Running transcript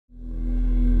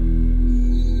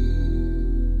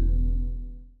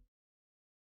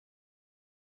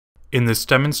In this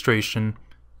demonstration,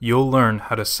 you'll learn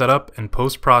how to set up and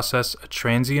post-process a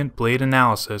transient blade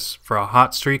analysis for a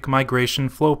hot streak migration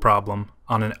flow problem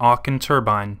on an Aachen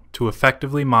turbine to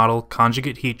effectively model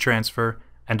conjugate heat transfer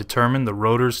and determine the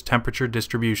rotor's temperature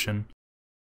distribution.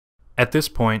 At this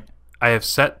point, I have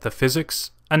set the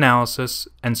physics, analysis,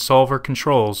 and solver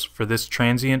controls for this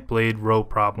transient blade row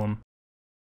problem.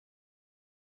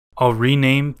 I'll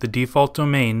rename the default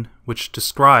domain, which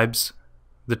describes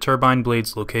the turbine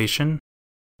blade's location,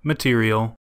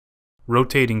 material,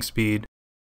 rotating speed,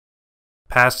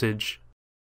 passage,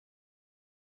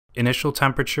 initial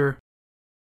temperature,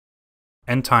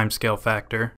 and timescale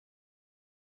factor.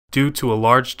 Due to a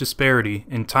large disparity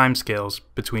in timescales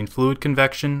between fluid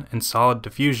convection and solid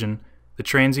diffusion, the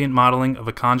transient modeling of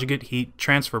a conjugate heat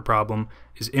transfer problem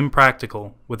is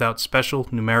impractical without special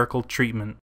numerical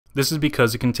treatment. This is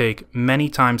because it can take many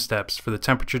time steps for the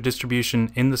temperature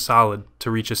distribution in the solid to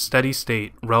reach a steady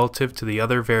state relative to the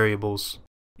other variables.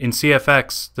 In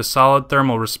CFX, the solid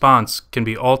thermal response can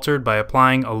be altered by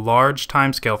applying a large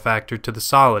timescale factor to the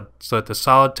solid so that the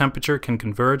solid temperature can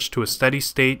converge to a steady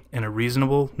state in a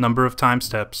reasonable number of time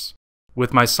steps.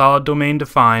 With my solid domain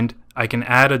defined, I can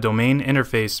add a domain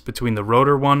interface between the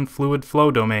rotor 1 fluid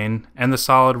flow domain and the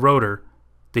solid rotor.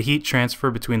 The heat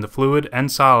transfer between the fluid and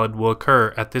solid will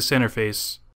occur at this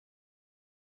interface.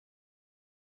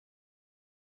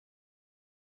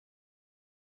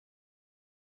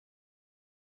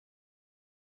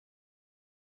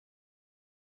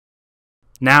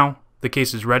 Now, the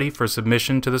case is ready for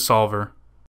submission to the solver.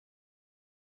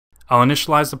 I'll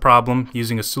initialize the problem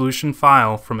using a solution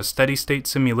file from a steady-state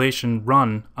simulation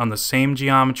run on the same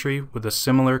geometry with a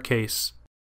similar case.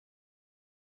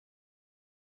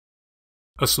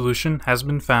 A solution has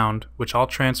been found, which I'll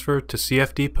transfer to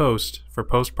CFD Post for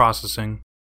post-processing.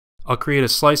 I'll create a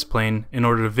slice plane in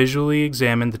order to visually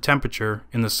examine the temperature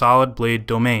in the solid blade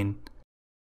domain.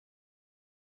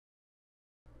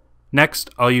 Next,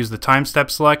 I'll use the Timestep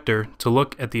selector to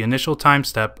look at the initial time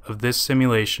step of this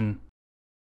simulation.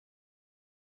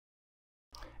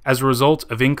 As a result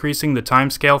of increasing the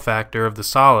timescale factor of the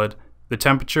solid, the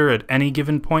temperature at any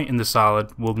given point in the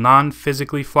solid will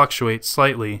non-physically fluctuate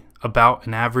slightly about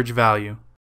an average value.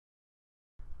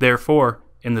 Therefore,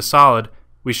 in the solid,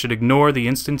 we should ignore the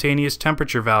instantaneous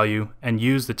temperature value and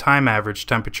use the time average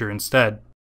temperature instead.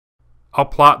 I'll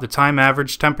plot the time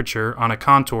average temperature on a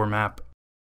contour map.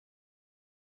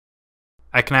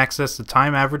 I can access the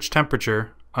time average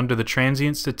temperature under the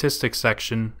Transient Statistics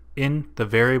section in the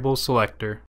Variable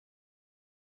selector.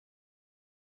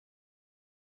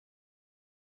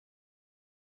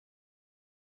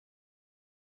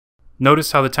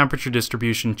 Notice how the temperature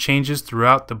distribution changes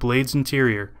throughout the blade's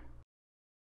interior.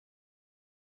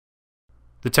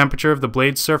 The temperature of the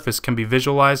blade's surface can be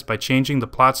visualized by changing the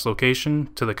plot's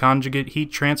location to the conjugate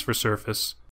heat transfer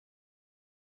surface.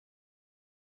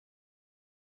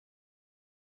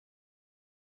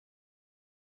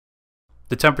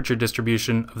 The temperature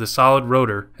distribution of the solid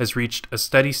rotor has reached a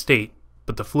steady state,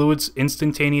 but the fluid's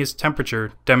instantaneous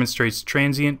temperature demonstrates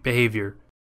transient behavior.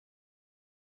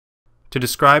 To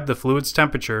describe the fluid's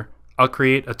temperature, I'll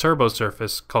create a turbo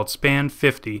surface called span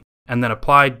 50 and then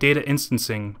apply data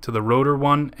instancing to the rotor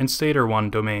 1 and stator 1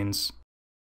 domains.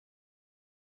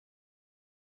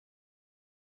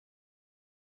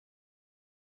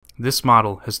 This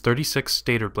model has 36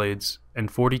 stator blades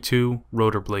and 42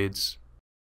 rotor blades.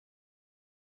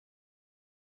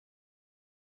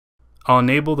 I'll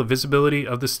enable the visibility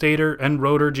of the stator and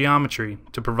rotor geometry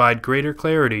to provide greater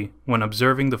clarity when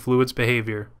observing the fluid's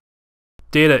behavior.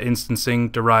 Data instancing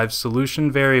derives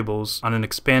solution variables on an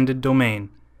expanded domain.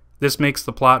 This makes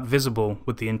the plot visible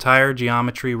with the entire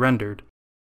geometry rendered.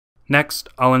 Next,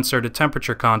 I'll insert a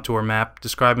temperature contour map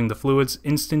describing the fluid's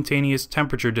instantaneous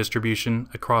temperature distribution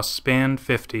across span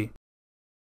 50.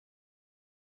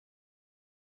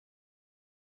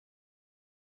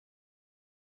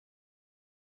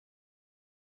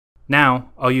 Now,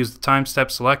 I'll use the Timestep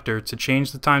selector to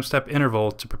change the timestep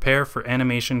interval to prepare for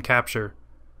animation capture.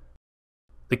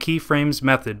 The keyframes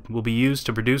method will be used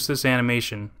to produce this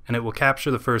animation, and it will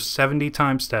capture the first 70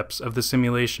 time steps of the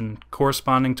simulation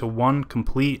corresponding to one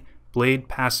complete blade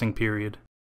passing period.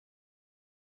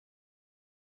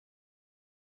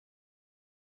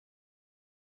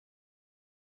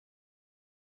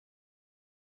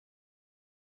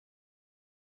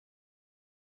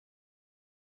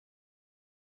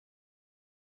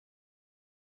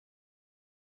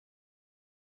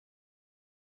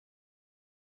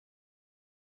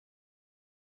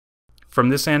 From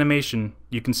this animation,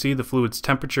 you can see the fluid's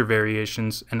temperature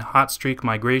variations and hot streak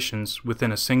migrations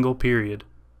within a single period.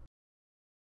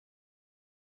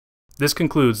 This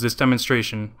concludes this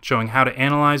demonstration showing how to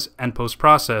analyze and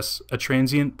post-process a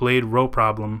transient blade row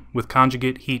problem with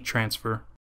conjugate heat transfer.